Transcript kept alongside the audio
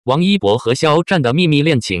王一博和肖战的秘密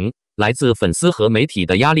恋情，来自粉丝和媒体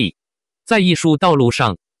的压力。在艺术道路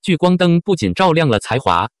上，聚光灯不仅照亮了才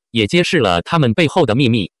华，也揭示了他们背后的秘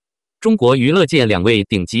密。中国娱乐界两位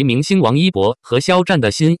顶级明星王一博和肖战的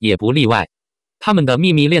心也不例外，他们的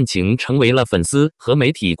秘密恋情成为了粉丝和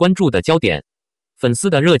媒体关注的焦点。粉丝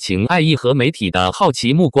的热情爱意和媒体的好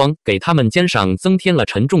奇目光，给他们肩上增添了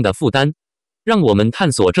沉重的负担。让我们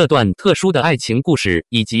探索这段特殊的爱情故事，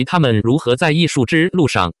以及他们如何在艺术之路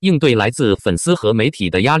上应对来自粉丝和媒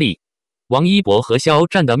体的压力。王一博和肖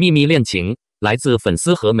战的秘密恋情，来自粉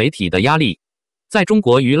丝和媒体的压力。在中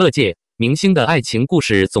国娱乐界，明星的爱情故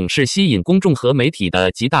事总是吸引公众和媒体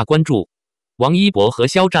的极大关注。王一博和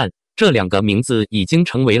肖战这两个名字已经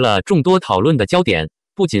成为了众多讨论的焦点，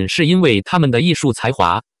不仅是因为他们的艺术才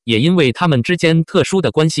华，也因为他们之间特殊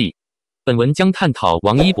的关系。本文将探讨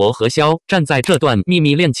王一博和肖战在这段秘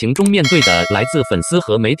密恋情中面对的来自粉丝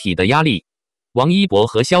和媒体的压力。王一博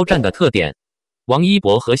和肖战的特点。王一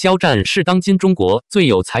博和肖战是当今中国最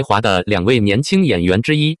有才华的两位年轻演员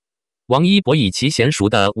之一。王一博以其娴熟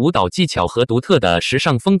的舞蹈技巧和独特的时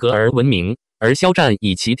尚风格而闻名，而肖战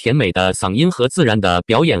以其甜美的嗓音和自然的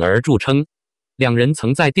表演而著称。两人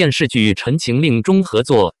曾在电视剧《陈情令》中合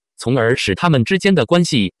作，从而使他们之间的关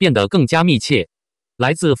系变得更加密切。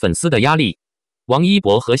来自粉丝的压力。王一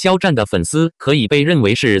博和肖战的粉丝可以被认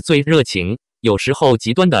为是最热情，有时候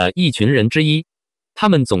极端的一群人之一。他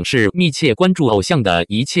们总是密切关注偶像的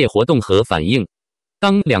一切活动和反应。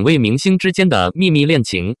当两位明星之间的秘密恋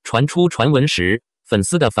情传出传闻时，粉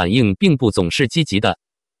丝的反应并不总是积极的。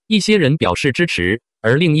一些人表示支持，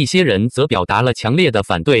而另一些人则表达了强烈的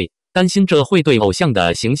反对，担心这会对偶像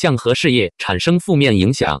的形象和事业产生负面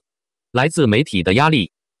影响。来自媒体的压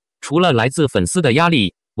力。除了来自粉丝的压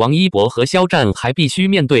力，王一博和肖战还必须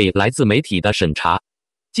面对来自媒体的审查。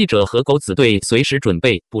记者和狗子队随时准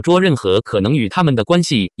备捕捉任何可能与他们的关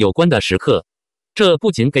系有关的时刻。这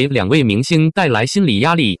不仅给两位明星带来心理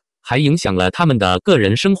压力，还影响了他们的个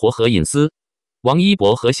人生活和隐私。王一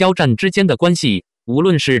博和肖战之间的关系，无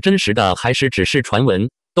论是真实的还是只是传闻，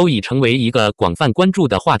都已成为一个广泛关注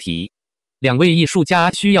的话题。两位艺术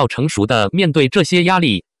家需要成熟地面对这些压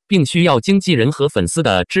力，并需要经纪人和粉丝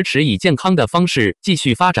的支持，以健康的方式继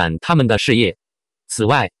续发展他们的事业。此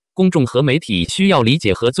外，公众和媒体需要理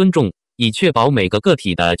解和尊重，以确保每个个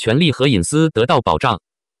体的权利和隐私得到保障。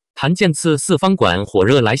谭健次四方馆火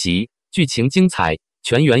热来袭，剧情精彩，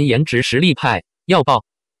全员颜值实力派，要爆！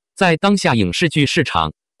在当下影视剧市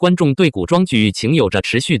场，观众对古装剧情有着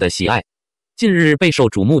持续的喜爱。近日备受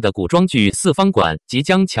瞩目的古装剧《四方馆》即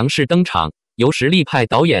将强势登场，由实力派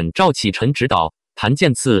导演赵启辰执导。谭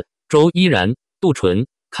健次、周依然、杜淳、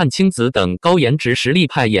阚清子等高颜值实力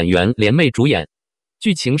派演员联袂主演。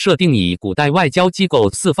剧情设定以古代外交机构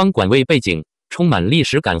四方馆为背景，充满历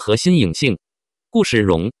史感和新颖性。故事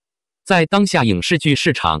容。在当下影视剧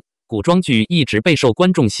市场，古装剧一直备受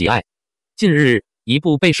观众喜爱。近日，一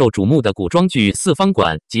部备受瞩目的古装剧《四方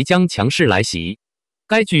馆》即将强势来袭。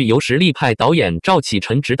该剧由实力派导演赵启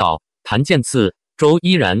辰执导，谭健次、周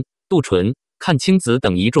依然、杜淳、阚清子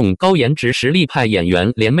等一众高颜值实力派演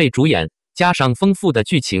员联袂主演，加上丰富的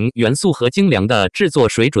剧情元素和精良的制作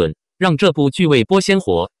水准，让这部剧为播鲜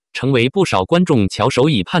活，成为不少观众翘首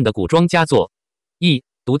以盼的古装佳作。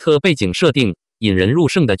独特背景设定，引人入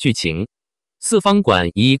胜的剧情。四方馆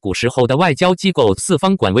以古时候的外交机构四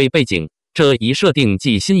方馆为背景，这一设定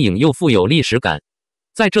既新颖又富有历史感。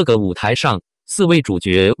在这个舞台上，四位主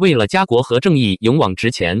角为了家国和正义勇往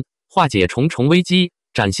直前，化解重重危机，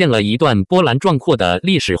展现了一段波澜壮阔的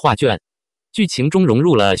历史画卷。剧情中融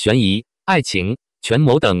入了悬疑、爱情、权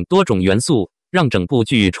谋等多种元素，让整部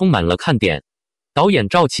剧充满了看点。导演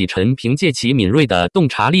赵启辰凭借其敏锐的洞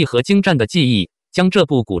察力和精湛的技艺，将这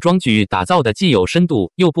部古装剧打造的既有深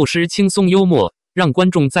度又不失轻松幽默，让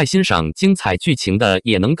观众在欣赏精彩剧情的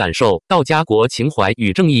也能感受到家国情怀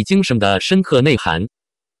与正义精神的深刻内涵。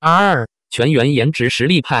全员颜值实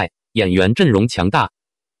力派，演员阵容强大。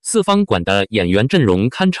四方馆的演员阵容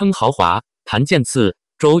堪称豪华，谭健次、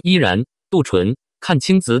周依然、杜淳、阚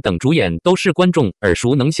清子等主演都是观众耳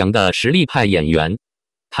熟能详的实力派演员。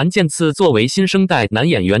谭健次作为新生代男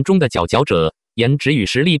演员中的佼佼者，颜值与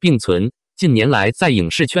实力并存，近年来在影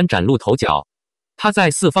视圈崭露头角。他在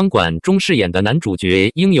《四方馆》中饰演的男主角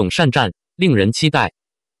英勇善战，令人期待。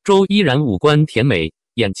周依然五官甜美，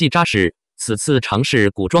演技扎实，此次尝试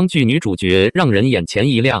古装剧女主角让人眼前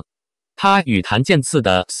一亮。她与谭健次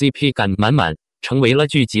的 CP 感满满，成为了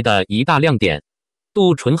剧集的一大亮点。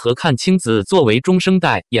杜淳和阚清子作为中生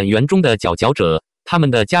代演员中的佼佼者，他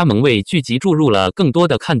们的加盟为剧集注入了更多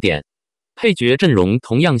的看点。配角阵容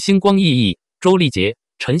同样星光熠熠，周丽杰、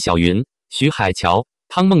陈晓云、徐海乔、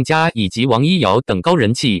汤梦佳以及王一瑶等高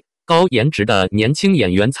人气、高颜值的年轻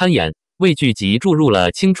演员参演，为剧集注入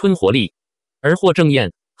了青春活力。而霍正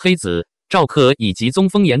彦、黑子、赵柯以及宗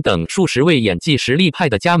丰岩等数十位演技实力派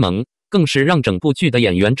的加盟，更是让整部剧的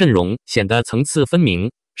演员阵容显得层次分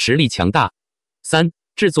明，实力强大。3、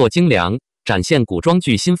制作精良，展现古装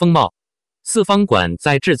剧新风貌。四方馆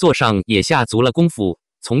在制作上也下足了功夫，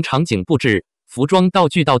从场景布置、服装道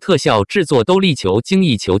具到特效制作都力求精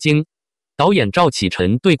益求精。导演赵启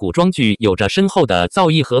辰对古装剧有着深厚的造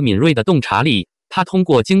诣和敏锐的洞察力，他通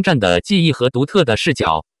过精湛的技艺和独特的视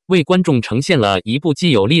角，为观众呈现了一部既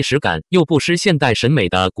有历史感又不失现代审美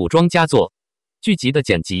的古装佳作。剧集的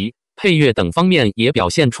剪辑、配乐等方面也表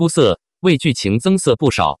现出色，为剧情增色不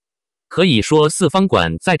少。可以说，四方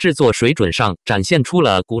馆在制作水准上展现出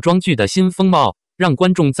了古装剧的新风貌，让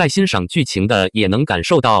观众在欣赏剧情的也能感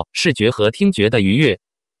受到视觉和听觉的愉悦。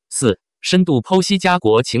4、深度剖析家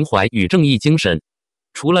国情怀与正义精神。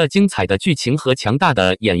除了精彩的剧情和强大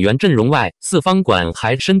的演员阵容外，四方馆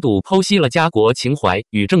还深度剖析了家国情怀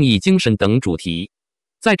与正义精神等主题。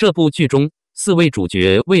在这部剧中，4位主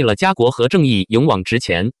角为了家国和正义勇往直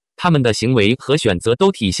前，他们的行为和选择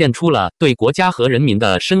都体现出了对国家和人民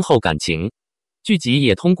的深厚感情。剧集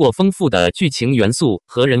也通过丰富的剧情元素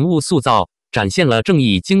和人物塑造，展现了正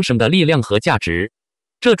义精神的力量和价值。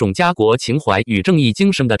这种家国情怀与正义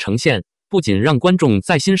精神的呈现，不仅让观众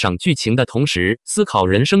在欣赏剧情的同时思考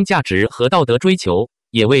人生价值和道德追求，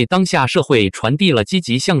也为当下社会传递了积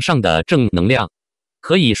极向上的正能量。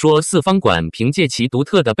可以说，四方馆凭借其独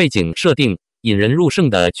特的背景设定、引人入胜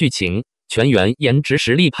的剧情、全员颜值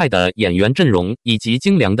实力派的演员阵容以及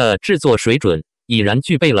精良的制作水准，已然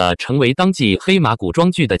具备了成为当季黑马古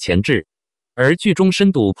装剧的潜质。而剧中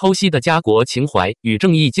深度剖析的家国情怀与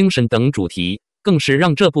正义精神等主题，更是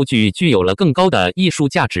让这部剧具有了更高的艺术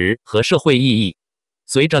价值和社会意义。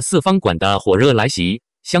随着四方馆的火热来袭，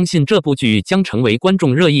相信这部剧将成为观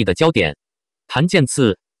众热议的焦点。谭健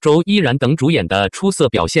次、周依然等主演的出色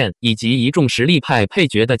表现，以及一众实力派配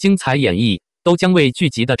角的精彩演绎，都将为剧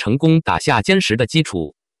集的成功打下坚实的基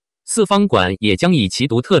础。四方馆也将以其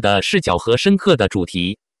独特的视角和深刻的主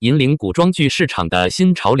题，引领古装剧市场的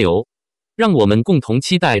新潮流。让我们共同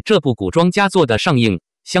期待这部古装佳作的上映，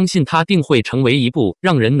相信它定会成为一部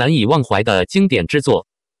让人难以忘怀的经典之作。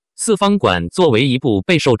四方馆作为一部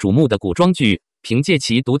备受瞩目的古装剧，凭借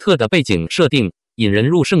其独特的背景设定、引人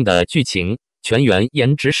入胜的剧情、全员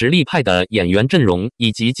颜值实力派的演员阵容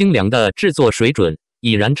以及精良的制作水准，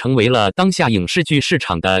已然成为了当下影视剧市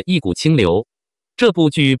场的一股清流。这部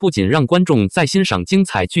剧不仅让观众在欣赏精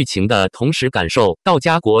彩剧情的同时感受到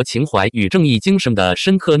家国情怀与正义精神的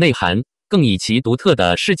深刻内涵，更以其独特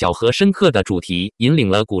的视角和深刻的主题，引领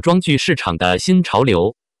了古装剧市场的新潮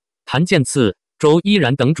流。谭健次、周依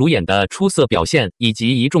然等主演的出色表现，以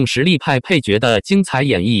及一众实力派配角的精彩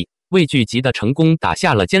演绎，为剧集的成功打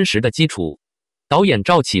下了坚实的基础。导演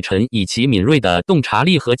赵启辰以其敏锐的洞察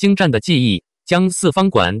力和精湛的技艺，将四方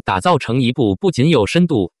馆打造成一部不仅有深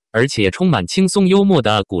度，而且充满轻松幽默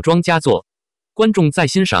的古装佳作。观众在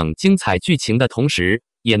欣赏精彩剧情的同时，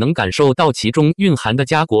也能感受到其中蕴含的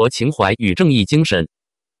家国情怀与正义精神。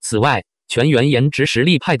此外，全员颜值实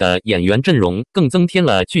力派的演员阵容更增添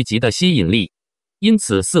了剧集的吸引力。因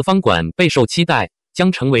此，四方馆备受期待，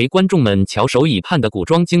将成为观众们翘首以盼的古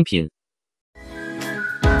装精品。